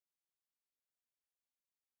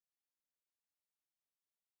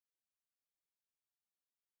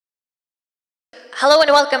Hello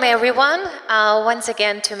and welcome everyone once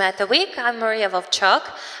again to Metaweek. I'm Maria Vovchok.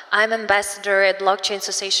 I'm ambassador at Blockchain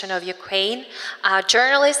Association of Ukraine, a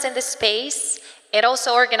journalist in the space, and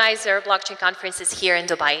also organizer of blockchain conferences here in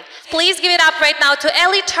Dubai. Please give it up right now to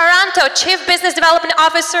Eli Taranto, Chief Business Development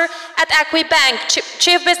Officer at EQIBank,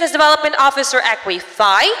 Chief Business Development Officer at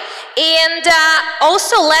EQIFi, and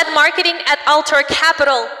also led marketing at Alter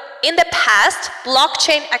Capital in the past,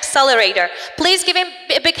 Blockchain Accelerator. Please give him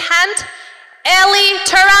a big hand. Eli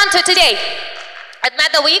Taranto today at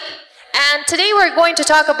Metaweek, and today we're going to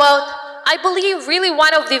talk about, I believe, really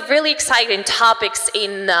one of the really exciting topics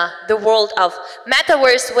in the world of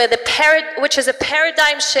Metaverse, which is a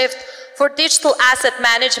paradigm shift for digital asset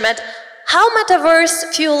management, how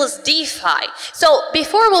Metaverse fuels DeFi. So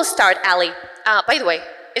before we'll start, Eli, by the way,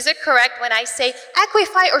 is it correct when I say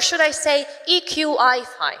EQIFi or should I say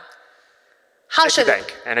EQIFi? How should I?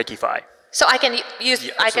 EQIBank and EQIFi. So I can use,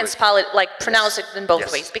 I can spell it, like pronounce it in both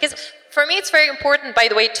ways. Because for me, it's very important, by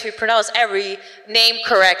the way, to pronounce every name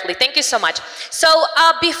correctly. Thank you so much. So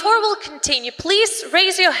before we'll continue, please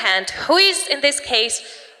raise your hand. Who is, in this case,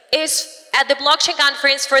 is at the blockchain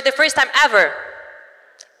conference for the first time ever?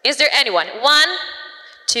 Is there anyone? 1,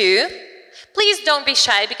 2. Please don't be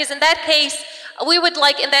shy, because in that case, we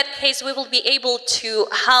will be able to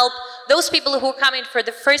help those people who are coming for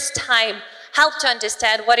the first time help to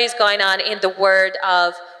understand what is going on in the world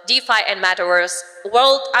of DeFi and Metaverse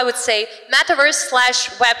world. I would say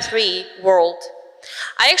Metaverse/Web3 world.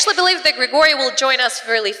 I actually believe that Grigory will join us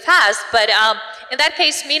really fast, but in that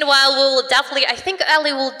case, meanwhile, we'll definitely, I think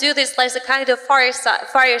Eli will do this as a kind of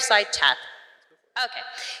fireside chat. Okay,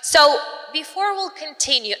 so before we'll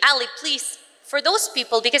continue, Eli, please, for those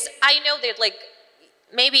people, because I know that like,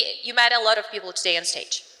 maybe you met a lot of people today on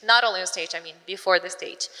stage. Not only on stage, I mean, before the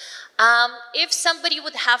stage. If somebody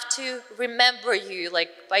would have to remember you,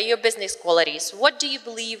 like, by your business qualities, what do you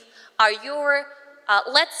believe are your,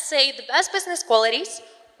 let's say, the best business qualities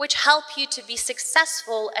which help you to be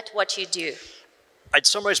successful at what you do? I'd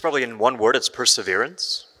summarize probably in one word, it's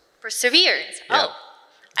perseverance. Perseverance? Yeah. Oh,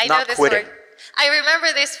 I Not know this quitting. word. I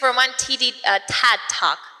remember this from one TED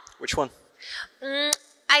talk. Which one?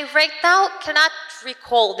 I right now cannot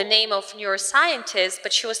recall the name of neuroscientist,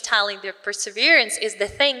 but she was telling that perseverance is the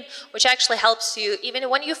thing which actually helps you even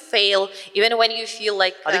when you fail, even when you feel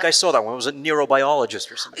like... I think I saw that one. Was it neurobiologist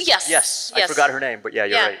or something? Yes. Yes. I forgot her name, but yeah,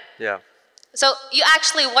 you're right. Yeah. So you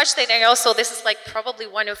actually watched it, and also this is like probably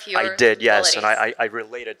one of your I did, yes, qualities. and I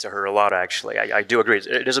related to her a lot, actually. I do agree.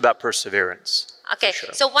 It is about perseverance. Okay, sure.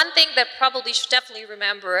 So one thing that probably should definitely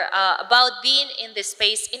remember about being in this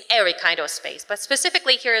space, in every kind of space, but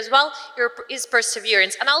specifically here as well, is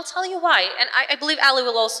perseverance. And I'll tell you why, and I believe Ali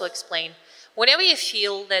will also explain. Whenever you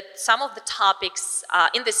feel that some of the topics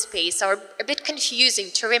in this space are a bit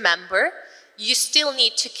confusing to remember, you still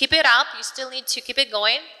need to keep it up, you still need to keep it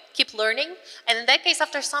going, keep learning, and in that case,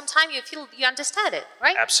 after some time, you feel you understand it,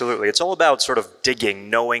 right? Absolutely. It's all about sort of digging,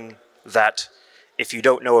 knowing that if you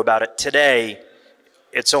don't know about it today,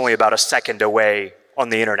 it's only about a second away on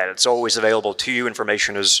the internet. It's always available to you.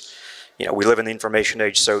 Information is, you know, we live in the information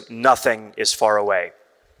age, so nothing is far away.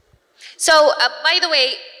 So, by the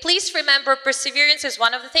way, please remember perseverance is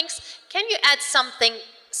one of the things. Can you add something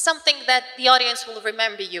that the audience will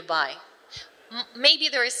remember you by? Maybe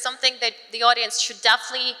there is something that the audience should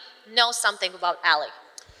definitely know something about Ali.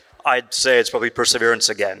 I'd say it's probably perseverance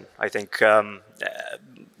again. I think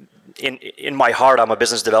in my heart, I'm a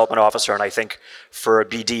business development officer, and I think for a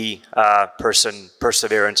BD person,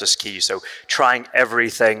 perseverance is key. So trying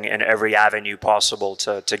everything in every avenue possible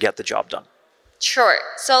to get the job done. Sure.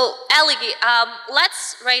 So, Ali,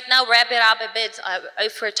 let's right now wrap it up a bit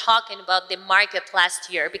if we're talking about the market last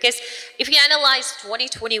year. Because if you analyze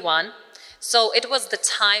 2021, so it was the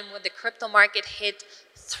time when the crypto market hit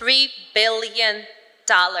 $3 billion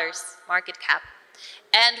market cap.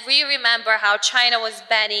 And we remember how China was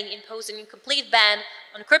imposing a complete ban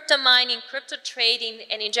on crypto mining, crypto trading,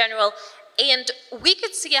 and in general. And we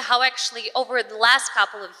could see how actually over the last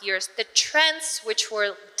couple of years, the trends which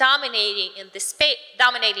were dominating the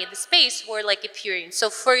space were like appearing. So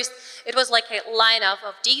first, it was like a lineup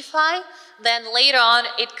of DeFi. Then later on,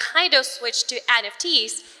 it kind of switched to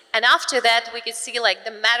NFTs. And after that, we could see like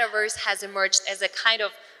the Metaverse has emerged as a kind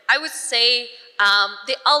of, I would say,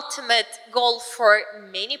 the ultimate goal for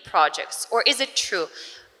many projects. Or is it true?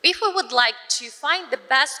 If we would like to find the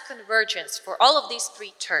best convergence for all of these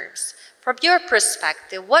three terms, from your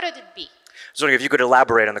perspective, what would it be? So if you could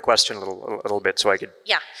elaborate on the question a little bit so I could...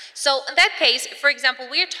 Yeah. So in that case, for example,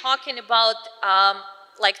 we're talking about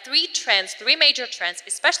like three major trends,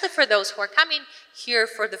 especially for those who are coming here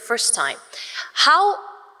for the first time. How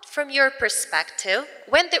from your perspective,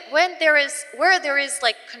 where there is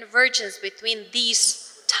like convergence between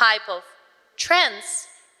these type of trends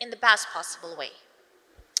in the best possible way?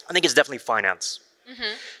 I think it's definitely finance.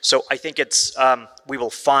 So I think it's, we will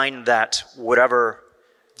find that whatever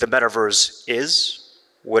the metaverse is,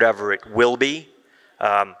 whatever it will be,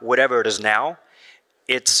 whatever it is now,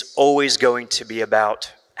 it's always going to be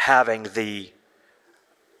about having the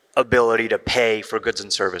ability to pay for goods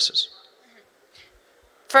and services.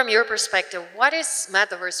 From your perspective, what is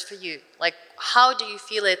Metaverse for you? Like, how do you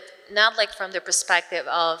feel it, not like from the perspective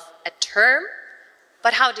of a term,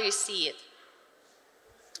 but how do you see it?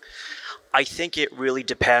 I think it really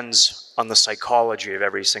depends on the psychology of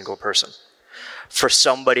every single person. For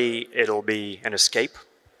somebody, it'll be an escape.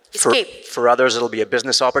 For others, it'll be a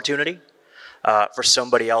business opportunity. For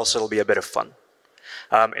somebody else, it'll be a bit of fun.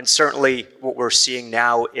 And certainly what we're seeing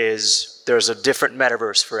now is there's a different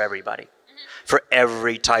metaverse for everybody. For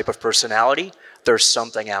every type of personality, there's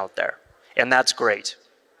something out there. And that's great.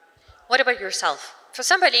 What about yourself? For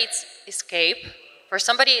somebody, it's escape. For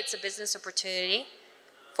somebody, it's a business opportunity.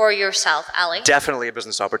 For yourself, Ali? Definitely a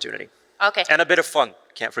business opportunity. Okay. And a bit of fun.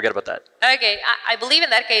 Can't forget about that. Okay. I believe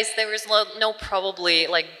in that case, there is no probably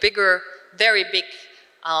like bigger, very big,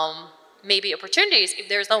 maybe opportunities if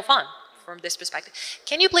there's no fun from this perspective.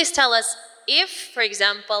 Can you please tell us if, for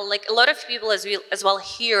example, like a lot of people as well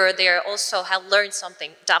here, they also have learned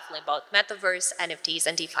something definitely about Metaverse, NFTs,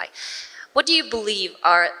 and DeFi. What do you believe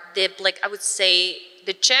are the, like I would say,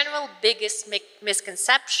 the general biggest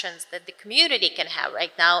misconceptions that the community can have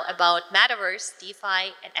right now about Metaverse,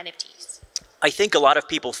 DeFi, and NFTs? I think a lot of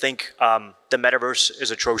people think the Metaverse is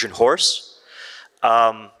a Trojan horse.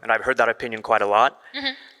 And I've heard that opinion quite a lot.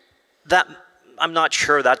 That I'm not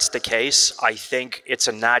sure that's the case. I think it's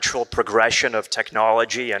a natural progression of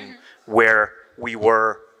technology and where we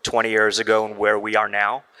were 20 years ago and where we are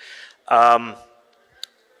now. I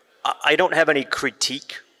don't have any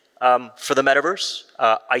critique for the Metaverse.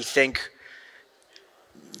 I think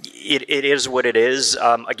it is what it is.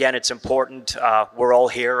 Again, it's important. We're all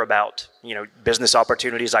here about, business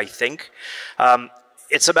opportunities, I think.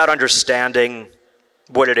 It's about understanding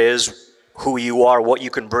what it is, who you are, what you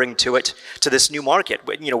can bring to it, to this new market.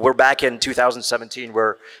 We're back in 2017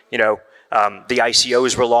 where, the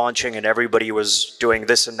ICOs were launching and everybody was doing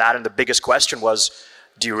this and that. And the biggest question was,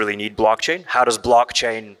 do you really need blockchain? How does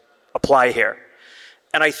blockchain apply here?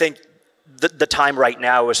 And I think the time right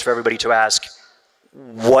now is for everybody to ask,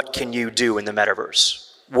 what can you do in the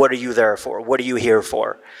metaverse? What are you there for? What are you here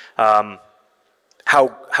for?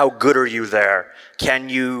 How good are you there? Can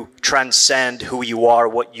you transcend who you are,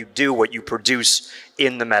 what you do, what you produce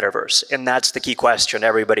in the metaverse? And that's the key question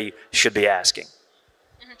everybody should be asking.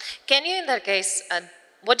 Can you, in that case,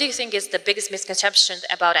 what do you think is the biggest misconception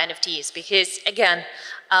about NFTs? Because again,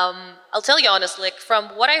 I'll tell you honestly, like, from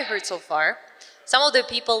what I heard so far, some of the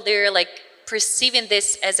people, they're like perceiving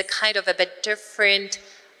this as a kind of a bit different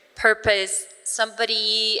purpose.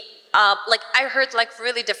 Somebody, like I heard like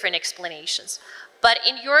really different explanations. But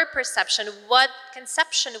in your perception, what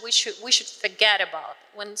conception we should forget about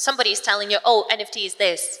when somebody is telling you, oh, NFT is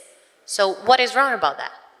this? So what is wrong about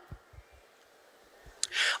that?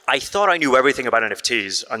 I thought I knew everything about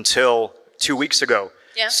NFTs until 2 weeks ago.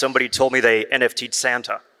 Yeah. Somebody told me they NFT'd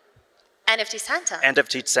Santa. NFT Santa?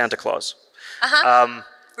 NFT'd Santa Claus.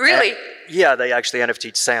 Really? Yeah, they actually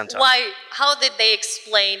NFT'd Santa. Why? How did they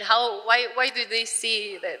explain? Why did they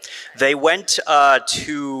see that? They went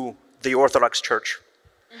to the Orthodox Church,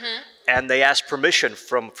 and they asked permission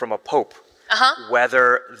from a pope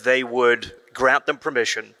whether they would grant them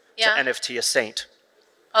permission to NFT a saint.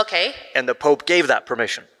 Okay. And the pope gave that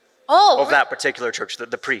permission of that particular church,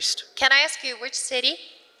 the priest. Can I ask you which city?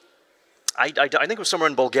 I think it was somewhere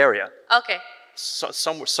in Bulgaria. Okay.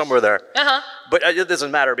 Somewhere there. But it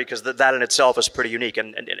doesn't matter because that in itself is pretty unique,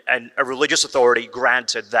 and a religious authority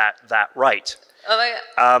granted that right. Oh my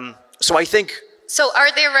God. So I think. So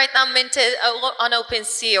are they right now minted on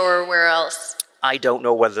OpenSea or where else? I don't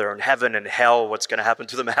know whether they're in heaven and hell, what's going to happen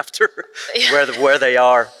to them after, where they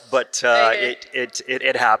are. But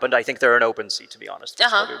it happened. I think they're in OpenSea, to be honest.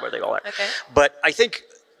 That's probably where they all are. Okay. But I think,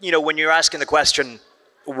 when you're asking the question,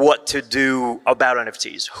 what to do about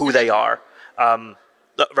NFTs, who they are,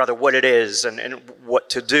 rather what it is and what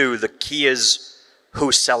to do, the key is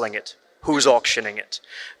who's selling it, who's auctioning it.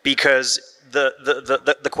 Because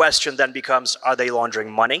the question then becomes, are they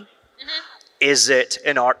laundering money? Is it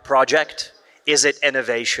an art project? Is it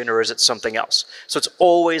innovation or is it something else? So it's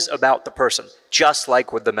always about the person, just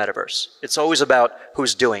like with the metaverse. It's always about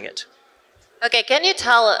who's doing it. Okay, can you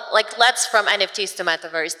tell, like, let's from NFTs to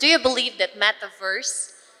Metaverse. Do you believe that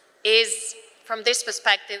Metaverse is from this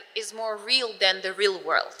perspective, is more real than the real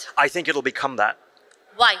world? I think it'll become that.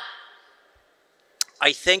 Why?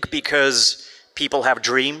 I think because people have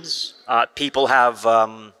dreams, people have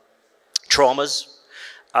traumas,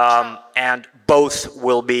 and both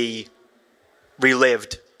will be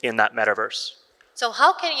relived in that metaverse. So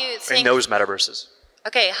how can you think... In those metaverses.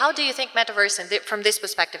 Okay, how do you think Metaverse from this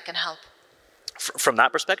perspective can help? From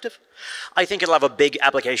that perspective? I think it'll have a big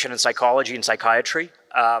application in psychology and psychiatry.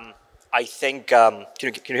 I think... can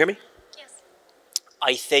you hear me? Yes.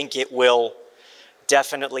 I think it will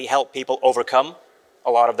definitely help people overcome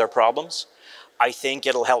a lot of their problems. I think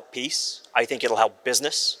it'll help peace. I think it'll help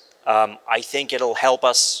business. I think it'll help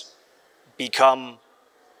us become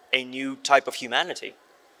a new type of humanity.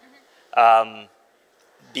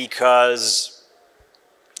 Because,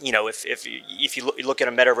 you know, if you look at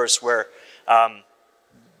a metaverse where,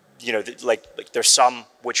 you know, like there's some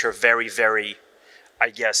which are very, very, I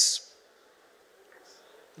guess,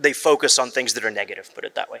 they focus on things that are negative, put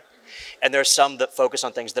it that way. And there's some that focus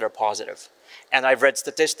on things that are positive. And I've read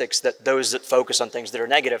statistics that those that focus on things that are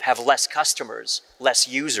negative have less customers, less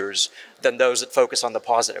users than those that focus on the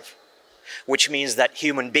positive. Which means that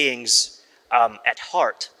human beings at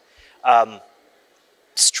heart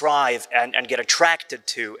strive and get attracted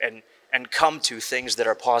to and come to things that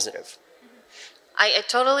are positive. I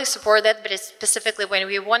totally support that, but it's specifically when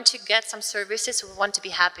we want to get some services, we want to be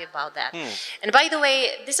happy about that. And by the way,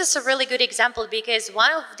 this is a really good example because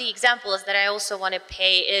one of the examples that I also want to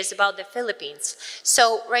pay is about the Philippines.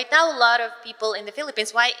 So right now, a lot of people in the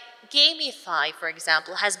Philippines, why GameFi, for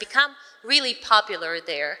example, has become really popular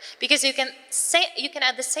there because you can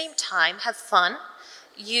at the same time have fun,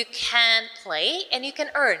 you can play, and you can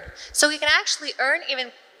earn. So you can actually earn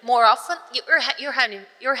even more often.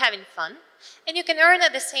 You're having fun. And you can earn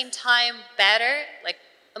at the same time better, like,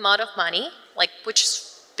 amount of money, like, which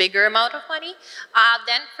is bigger amount of money,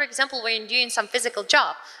 than, for example, when you're doing some physical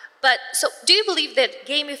job. But, so, do you believe that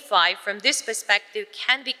GameFi, from this perspective,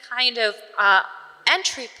 can be kind of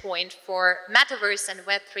entry point for Metaverse and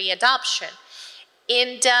Web3 adoption?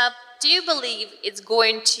 And do you believe it's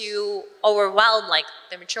going to overwhelm, like,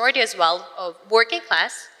 the majority as well of working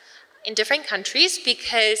class in different countries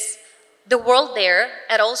because the world there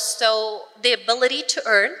and also the ability to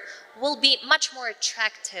earn will be much more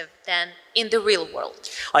attractive than in the real world?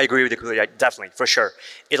 I agree with you, definitely, for sure.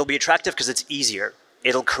 It'll be attractive because it's easier.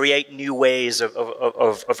 It'll create new ways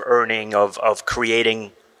of earning, of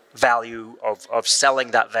creating value, of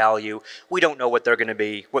selling that value. We don't know what they're going to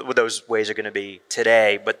be, what those ways are going to be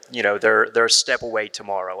today, but you know, they're a step away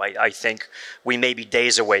tomorrow. I think we may be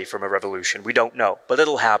days away from a revolution. We don't know, but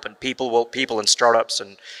it'll happen. People and startups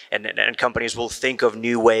and companies will think of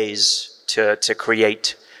new ways to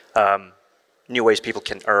create new ways people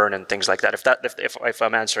can earn and things like that. If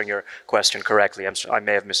I'm answering your question correctly, I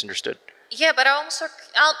may have misunderstood. Yeah, but I'm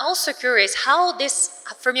also curious how this,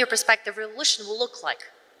 from your perspective, revolution will look like.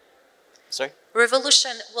 Sorry?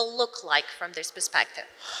 Revolution will look like from this perspective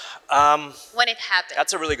when it happens?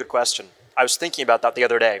 That's a really good question. I was thinking about that the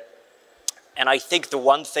other day. And I think the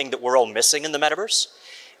one thing that we're all missing in the metaverse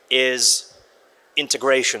is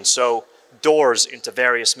integration. So doors into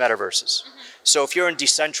various metaverses. So if you're in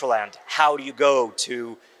Decentraland, how do you go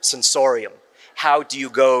to Sensorium? How do you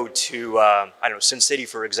go to, I don't know, Sin City,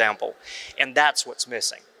 for example? And that's what's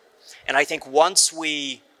missing. And I think once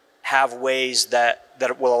we have ways that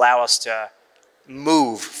will allow us to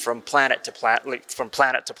move from planet to planet, from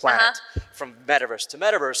metaverse to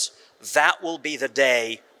metaverse, that will be the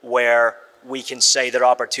day where we can say that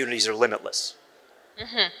opportunities are limitless.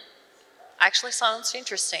 Actually sounds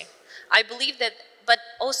interesting. I believe that, but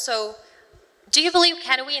also, do you believe,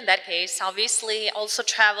 can we in that case, obviously also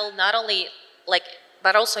travel not only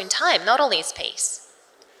but also in time, not only in space?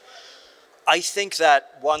 I think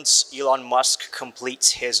that once Elon Musk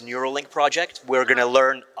completes his Neuralink project, we're going to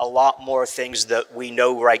learn a lot more things that we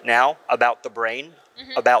know right now about the brain,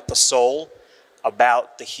 about the soul,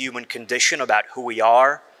 about the human condition, about who we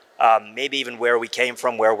are, maybe even where we came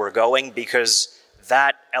from, where we're going, because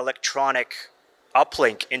that electronic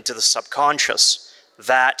uplink into the subconscious,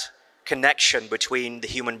 that connection between the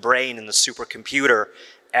human brain and the supercomputer,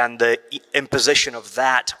 and the imposition of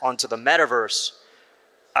that onto the metaverse,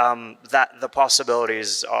 that the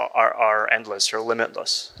possibilities are endless or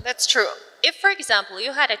limitless. That's true. If, for example,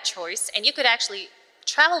 you had a choice and you could actually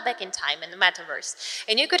travel back in time in the metaverse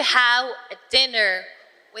and you could have a dinner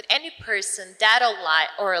with any person, dead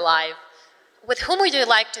or alive, with whom would you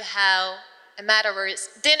like to have a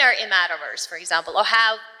metaverse, dinner in metaverse, for example, or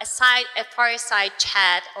have a fireside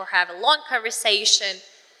chat or have a long conversation?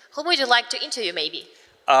 Whom would you like to interview, maybe?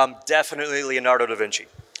 Definitely Leonardo da Vinci.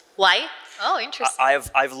 Why? Oh, interesting.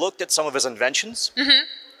 I've looked at some of his inventions,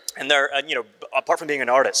 and they're apart from being an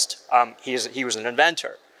artist, he was an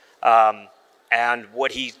inventor, and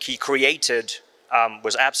what he created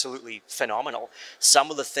was absolutely phenomenal. Some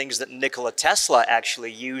of the things that Nikola Tesla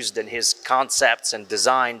actually used in his concepts and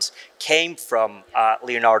designs came from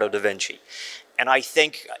Leonardo da Vinci, and I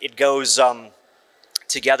think it goes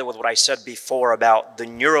together with what I said before about the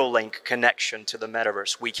Neuralink connection to the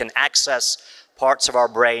metaverse. We can access parts of our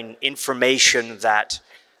brain, information that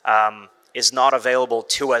is not available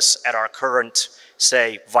to us at our current,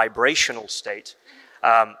 say, vibrational state,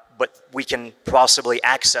 but we can possibly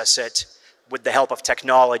access it with the help of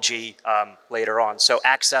technology later on. So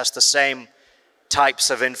access the same types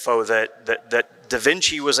of info that Da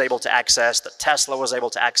Vinci was able to access, that Tesla was able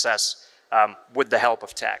to access with the help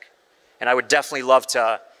of tech. And I would definitely love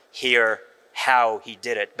to hear how he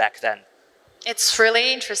did it back then. It's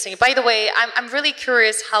really interesting. By the way, I'm really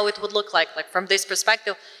curious how it would look like from this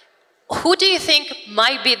perspective. Who do you think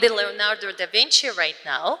might be the Leonardo da Vinci right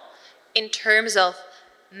now in terms of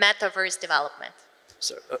metaverse development?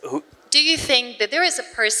 So, do you think that there is a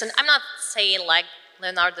person, I'm not saying like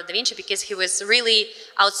Leonardo da Vinci because he was really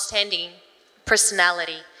outstanding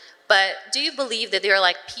personality, but do you believe that there are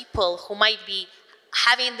like people who might be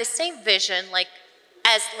having the same vision like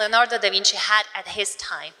as Leonardo da Vinci had at his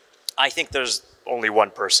time? I think there's only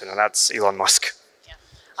one person, and that's Elon Musk.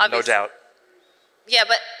 Yeah, no doubt. Yeah,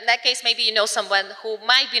 but in that case, maybe you know someone who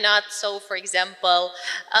might be not so, for example,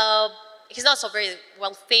 he's not so very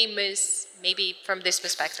well famous, maybe from this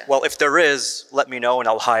perspective. Well, if there is, let me know and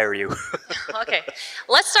I'll hire you. Okay.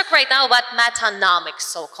 Let's talk right now about metanomics,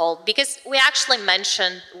 so-called, because we actually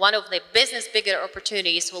mentioned one of the business bigger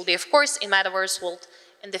opportunities will be, of course, in Metaverse world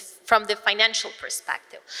from the financial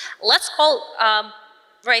perspective. Let's call,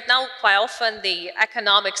 right now, quite often, the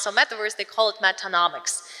economics of Metaverse, they call it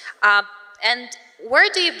metanomics. And where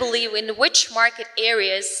do you believe, in which market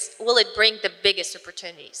areas will it bring the biggest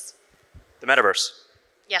opportunities? The Metaverse.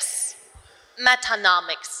 Yes.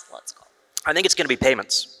 Metanomics, let's call it. I think it's going to be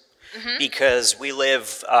payments, because we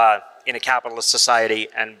live in a capitalist society,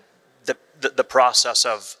 and the process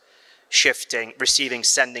of shifting, receiving,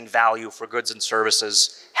 sending value for goods and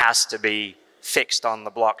services has to be fixed on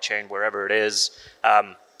the blockchain wherever it is,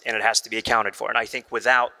 and it has to be accounted for. And I think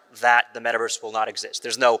without that, the Metaverse will not exist.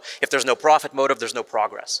 If there's no profit motive, there's no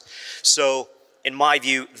progress. So in my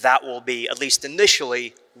view, that will be, at least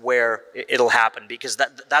initially, where it'll happen, because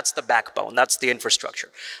that's the backbone, that's the infrastructure.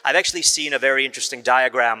 I've actually seen a very interesting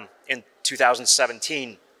diagram in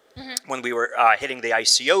 2017 when we were hitting the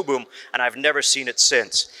ICO boom, and I've never seen it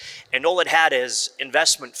since. And all it had is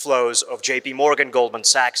investment flows of JP Morgan, Goldman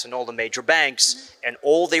Sachs, and all the major banks, and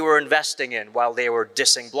all they were investing in while they were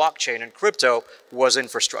dissing blockchain and crypto was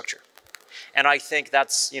infrastructure. And I think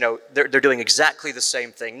that's, they're doing exactly the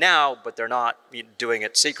same thing now, but they're not doing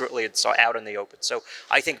it secretly. It's out in the open. So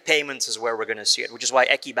I think payments is where we're going to see it, which is why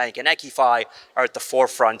EQIBank and EQIFi are at the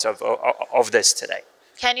forefront of this today.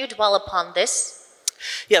 Can you dwell upon this?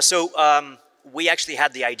 Yeah, so we actually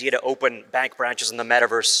had the idea to open bank branches in the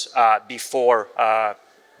Metaverse before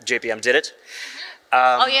JPM did it.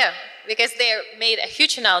 Oh yeah, because they made a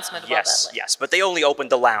huge announcement about that. Yes, but they only opened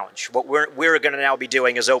the lounge. What we're going to now be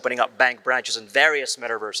doing is opening up bank branches in various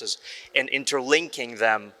metaverses and interlinking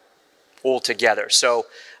them all together. So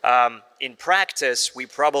in practice, we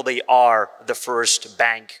probably are the first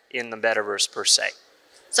bank in the metaverse per se.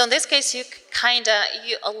 So in this case, you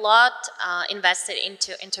a lot invested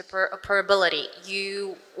into interoperability.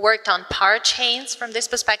 You worked on parachains from this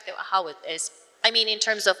perspective, how it is. I mean, in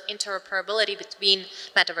terms of interoperability between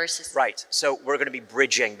metaverses. Right. So we're going to be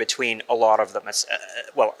bridging between a lot of them.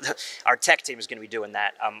 Well, our tech team is going to be doing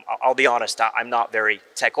that. I'll be honest, I'm not very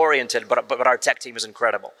tech-oriented, but our tech team is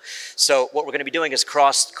incredible. So what we're going to be doing is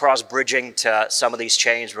cross-bridging to some of these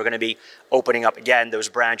chains. We're going to be opening up, again, those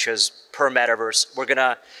branches per metaverse. We're going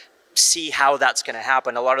to see how that's going to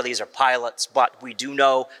happen. A lot of these are pilots, but we do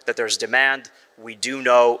know that there's demand. We do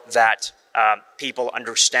know that people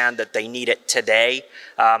understand that they need it today.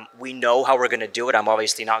 We know how we're going to do it. I'm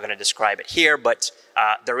obviously not going to describe it here, but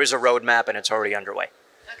there is a roadmap and it's already underway.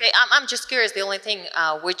 Okay, I'm just curious, the only thing,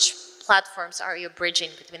 which platforms are you bridging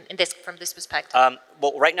between from this perspective?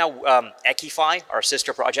 Well, right now, EQIFi, our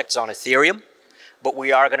sister project, is on Ethereum, but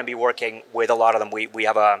we are going to be working with a lot of them. We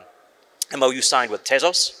have a MOU signed with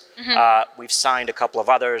Tezos. We've signed a couple of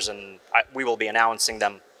others, and we will be announcing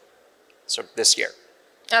them this year.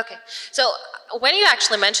 Okay, so when you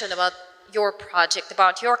actually mentioned about your project,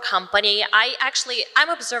 about your company, I'm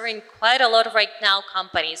observing quite a lot of right now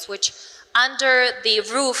companies which under the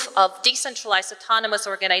roof of decentralized autonomous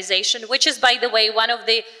organization, which is, by the way, one of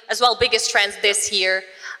the, as well, biggest trends this year.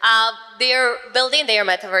 They're building their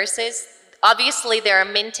metaverses. Obviously, they are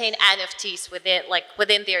maintain NFTs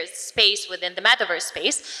within their space, within the metaverse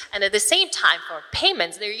space, and at the same time, for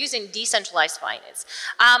payments, they're using decentralized finance.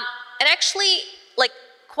 And actually, like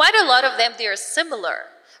quite a lot of them, they are similar.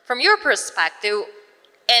 From your perspective,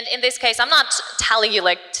 and in this case, I'm not telling you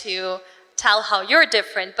like to tell how you're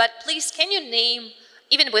different, but please, can you name,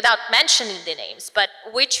 even without mentioning the names, but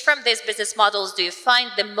which from these business models do you find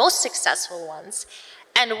the most successful ones?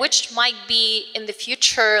 And which might be in the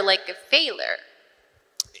future like a failure?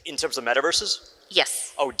 In terms of metaverses?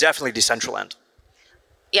 Yes. Oh, definitely Decentraland.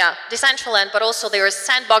 Yeah, Decentraland, but also there's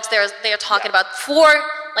Sandbox. They're talking about 4,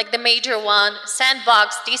 like the major one: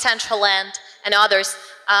 Sandbox, Decentraland, and others.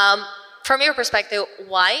 From your perspective,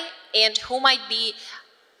 why, and who might be,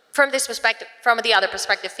 from this perspective, from the other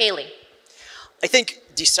perspective, failing? I think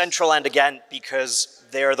Decentraland again because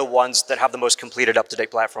they're the ones that have the most completed,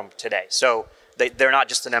 up-to-date platform today. So they're not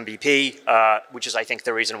just an MVP, which is, I think,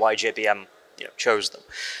 the reason why JPM chose them.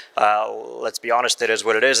 Let's be honest, it is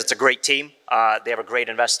what it is. It's a great team. They have a great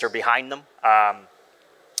investor behind them.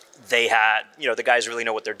 They had, the guys really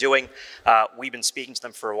know what they're doing. We've been speaking to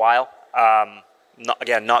them for a while.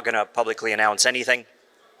 Not going to publicly announce anything,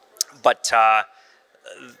 but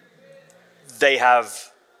they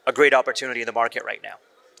have a great opportunity in the market right now.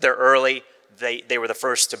 They're early. They were the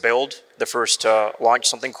first to build, the first to launch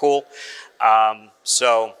something cool.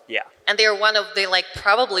 So yeah. And they're one of the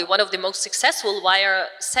probably one of the most successful wire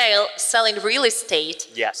selling real estate.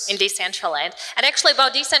 Yes. In Decentraland. And actually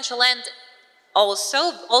about Decentraland,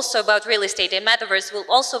 also about real estate and Metaverse,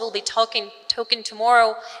 we'll be talking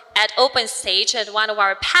tomorrow at Open Stage at one of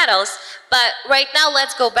our panels. But right now,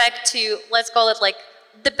 let's go back to, let's call it like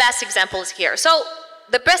the best examples here. So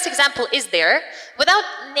the best example is there. Without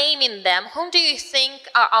naming them, whom do you think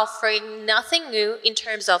are offering nothing new in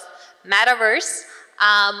terms of Metaverse?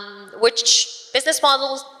 Which business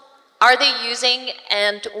models are they using,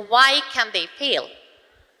 and why can they fail?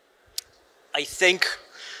 I think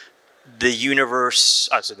the universe,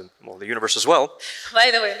 the universe as well. By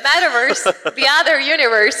the way, Metaverse, the other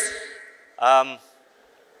universe.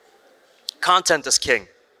 Content is king.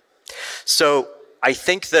 So I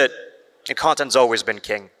think that content's always been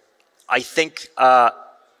king. I think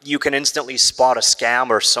you can instantly spot a scam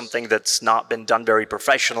or something that's not been done very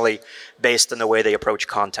professionally based on the way they approach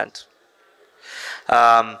content.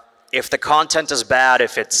 If the content is bad,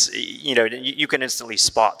 if it's, you can instantly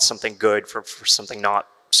spot something good for something not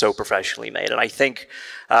so professionally made. And I think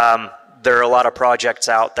there are a lot of projects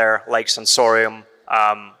out there like Sensorium,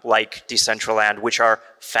 like Decentraland, which are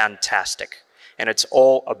fantastic. And it's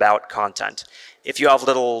all about content. If you have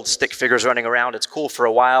little stick figures running around, it's cool for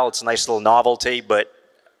a while. It's a nice little novelty, but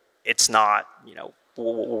it's not,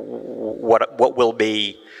 what will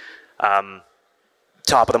be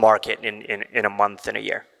top of the market in a month and a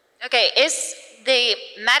year. Okay, is the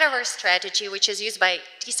Metaverse strategy, which is used by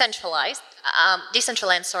Decentraland,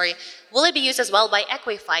 will it be used as well by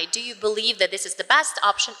EQIFi? Do you believe that this is the best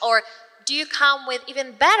option, or do you come with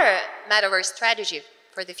even better Metaverse strategy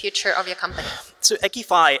for the future of your company? So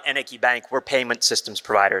EQIFi and EQIBank, we're payment systems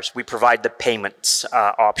providers. We provide the payments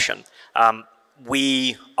option.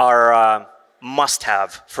 We are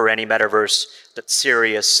must-have for any metaverse that's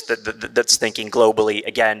serious, that's thinking globally,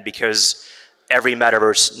 again, because every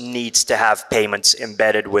metaverse needs to have payments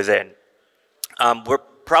embedded within. We're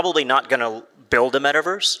probably not going to build a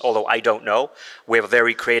metaverse, although I don't know. We have a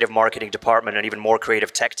very creative marketing department and even more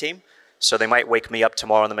creative tech team. So they might wake me up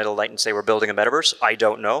tomorrow in the middle of the night and say we're building a metaverse. I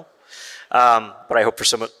don't know. But I hope for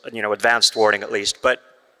some advanced warning at least. But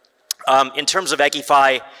in terms of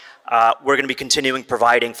EQIFi, we're going to be continuing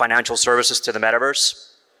providing financial services to the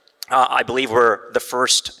metaverse. I believe we're the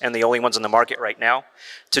first and the only ones in the market right now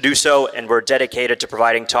to do so, and we're dedicated to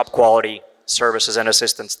providing top quality services and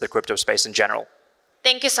assistance to the crypto space in general.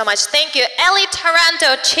 Thank you so much. Thank you. Eli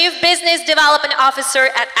Taranto, Chief Business Development Officer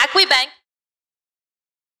at EQIBank.